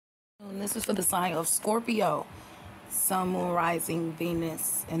This is for the sign of Scorpio. Sun, Moon, Rising,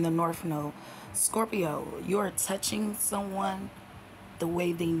 Venus in the North Node. Scorpio, you're touching someone the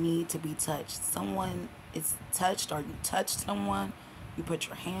way they need to be touched. Someone is touched, or you touched someone. You put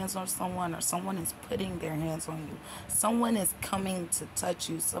your hands on someone, or someone is putting their hands on you. Someone is coming to touch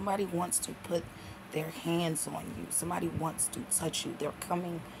you. Somebody wants to put their hands on you. Somebody wants to touch you. They're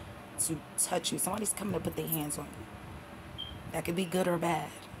coming to touch you. Somebody's coming to put their hands on you. That could be good or bad.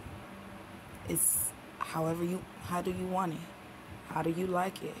 It's how do you want it? How do you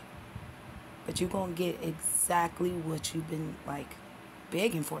like it? But you're going to get exactly what you've been like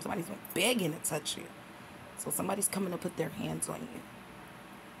begging for. Somebody's been begging to touch you. So somebody's coming to put their hands on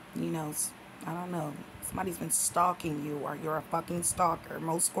you. You know, I don't know. Somebody's been stalking you, or you're a fucking stalker.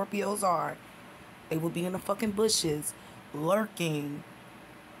 Most Scorpios are. They will be in the fucking bushes, lurking.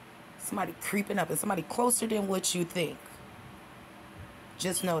 Somebody creeping up, and somebody closer than what you think.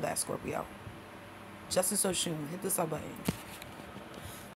 Just know that, Scorpio. Justice Oshun, hit the sub button.